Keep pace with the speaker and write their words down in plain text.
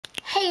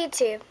Hey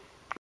YouTube,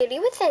 Beauty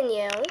Within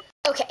You.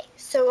 Okay,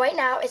 so right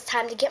now it's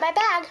time to get my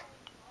bag.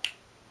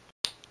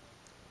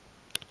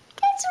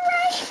 It's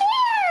right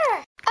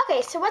here!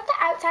 Okay, so what the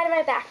outside of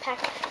my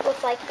backpack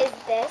looks like is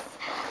this.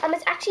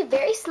 It's actually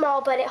very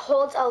small, but it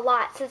holds a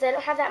lot. Since I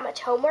don't have that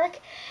much homework,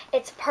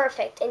 it's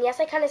perfect. And yes,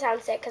 I kind of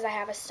sound sick because I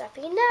have a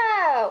stuffy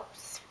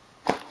nose.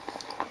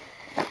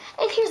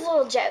 And here's a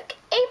little joke.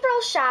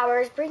 April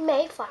showers bring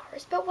May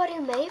flowers, but what do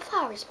May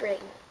flowers bring?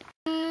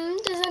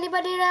 Does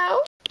anybody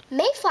know?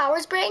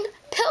 Mayflowers bring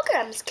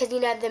pilgrims, because you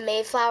know the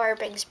Mayflower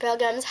brings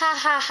pilgrims. Ha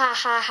ha ha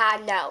ha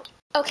ha, no.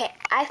 Okay,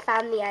 I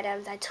found the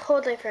items. I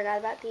totally forgot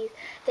about these.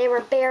 They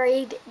were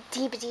buried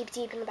deep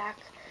in the back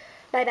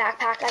my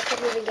backpack. I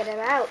couldn't even get them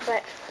out,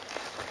 but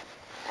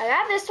I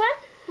got this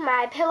one,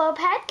 my pillow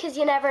pet, because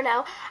you never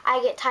know.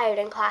 I get tired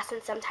in class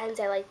and sometimes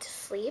I like to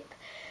sleep.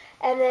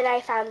 And then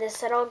I found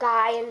this little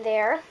guy in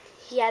there.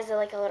 He has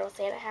like a little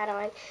Santa hat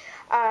on.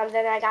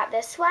 Then I got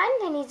this one,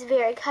 and he's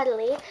very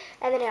cuddly.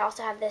 And then I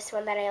also have this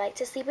one that I like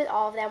to sleep with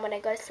all of them when I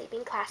go to sleep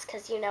in class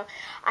because, you know,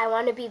 I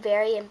want to be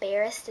very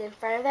embarrassed in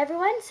front of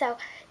everyone so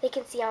they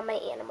can see all my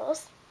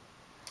animals.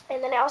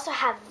 And then I also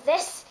have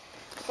this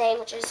thing,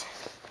 which is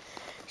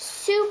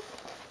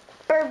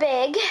super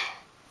big.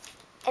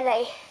 And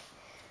I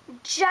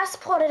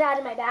just pulled it out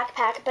of my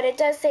backpack, but it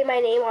does say my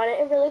name on it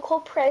in really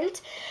cool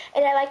print.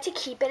 And I like to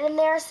keep it in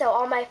there so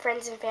all my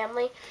friends and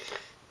family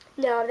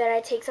know that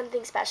I take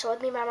something special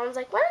with me. My mom's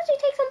like, why don't you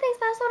take something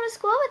special to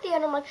school with you?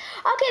 And I'm like,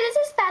 okay, this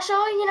is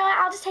special, you know,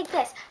 I'll just take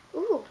this.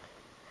 Ooh,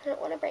 I don't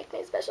want to break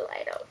my special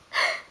item.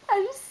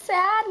 I'm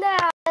sad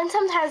now. And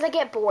sometimes I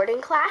get bored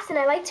in class, and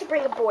I like to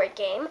bring a board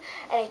game,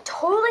 and I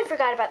totally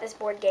forgot about this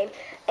board game.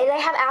 And I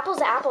have Apples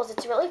to Apples.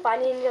 It's really fun,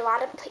 and you need a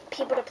lot of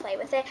people to play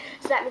with it,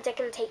 so that means I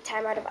can take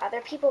time out of other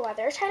people while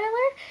they're trying to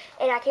learn,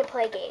 and I can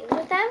play games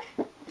with them.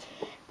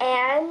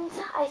 And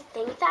I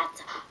think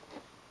that's...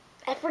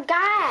 I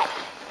forgot.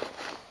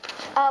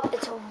 Oh,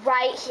 it's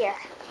right here.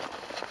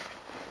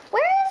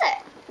 Where is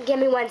it? Give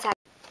me 1 second.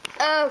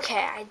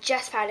 Okay, I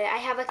just found it. I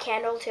have a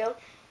candle too.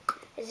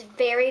 It's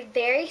very,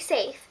 very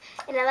safe.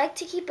 And I like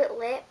to keep it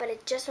lit, but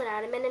it just went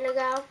out a minute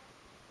ago.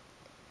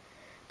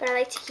 But I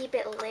like to keep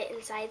it lit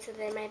inside so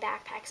that my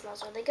backpack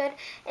smells really good.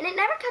 And it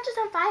never catches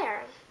on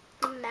fire.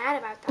 I'm mad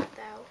about that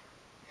though.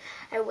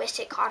 I wish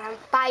it caught on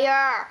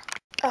fire.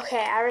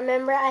 Okay, I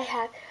remember I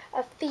have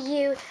a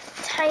few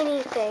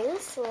tiny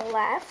things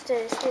left.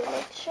 I just need to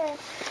make sure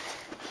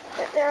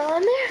that they're all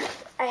in there.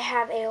 I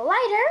have a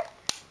lighter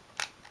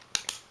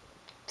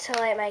to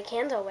light my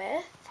candle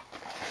with.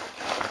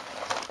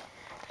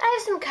 I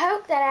have some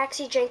Coke that I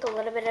actually drank a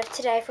little bit of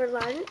today for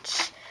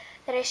lunch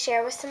that I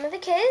share with some of the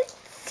kids,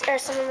 or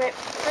some of my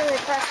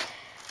class.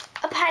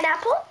 A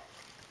pineapple.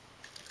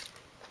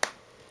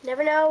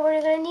 Never know when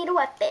you're going to need a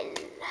weapon.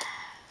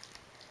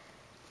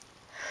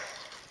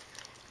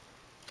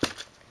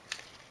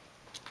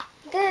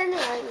 Then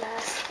one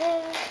last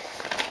thing.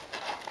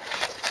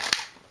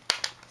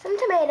 Some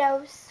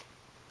tomatoes.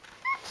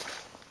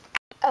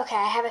 Okay,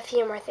 I have a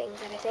few more things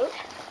that I think.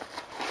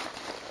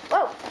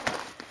 Whoa!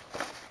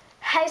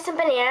 I have some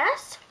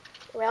bananas.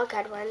 Real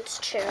good ones,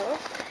 too.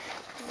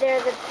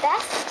 They're the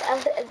best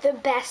of the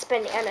best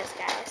bananas,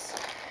 guys.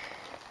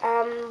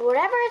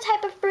 Whatever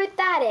type of fruit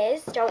that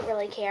is, don't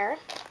really care.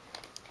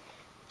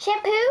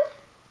 Shampoo.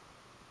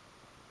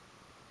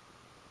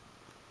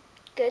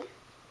 Good.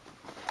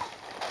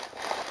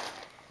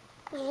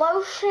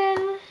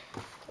 Lotion,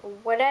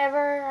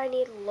 whatever I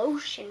need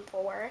lotion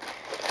for.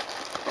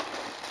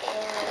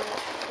 And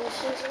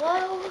lotion's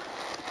low.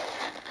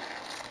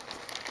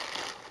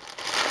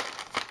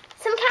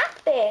 Some cat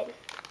food.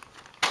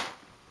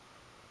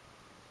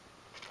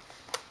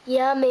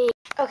 Yummy.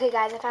 Okay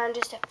guys, I found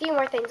just a few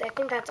more things. I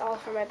think that's all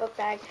for my book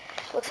bag.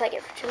 Looks like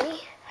it to me.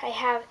 I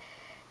have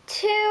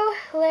 2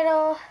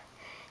 little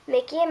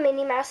Mickey and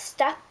Minnie Mouse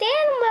stuffed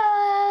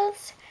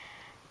animals.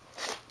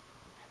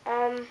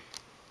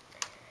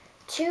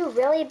 2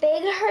 really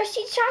big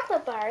Hershey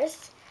chocolate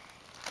bars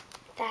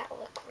that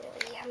look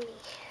really yummy.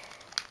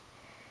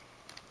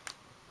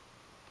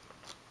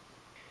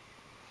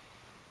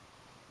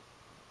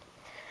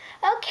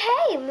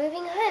 Okay,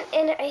 moving on,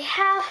 and I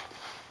have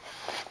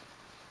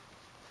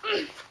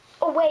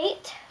a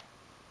weight.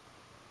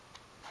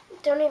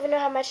 Don't even know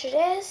how much it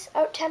is.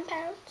 Oh, 10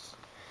 pounds.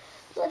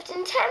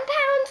 Lifting 10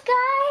 pounds,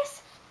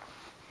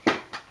 guys.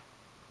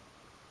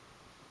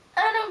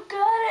 I don't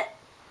got it.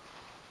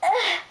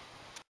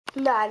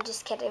 No, I'm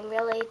just kidding.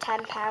 Really,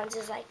 10 pounds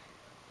is like,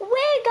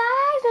 wait,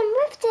 guys, I'm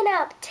lifting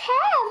up 10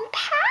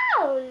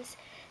 pounds.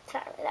 It's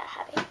not really that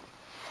heavy.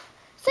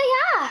 So,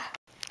 yeah.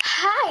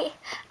 Hi,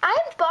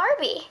 I'm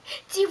Barbie.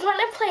 Do you want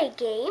to play a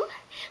game?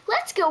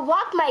 Let's go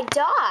walk my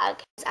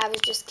dog. I was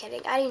just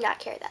kidding. I do not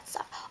carry that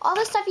stuff. All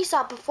the stuff you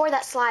saw before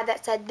that slide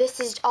that said this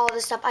is all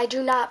the stuff I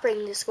do not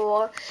bring to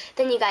school,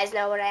 then you guys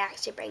know what I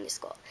actually bring to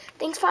school.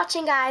 Thanks for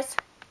watching, guys.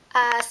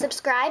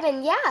 Subscribe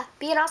and, yeah,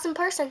 be an awesome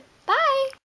person. Bye.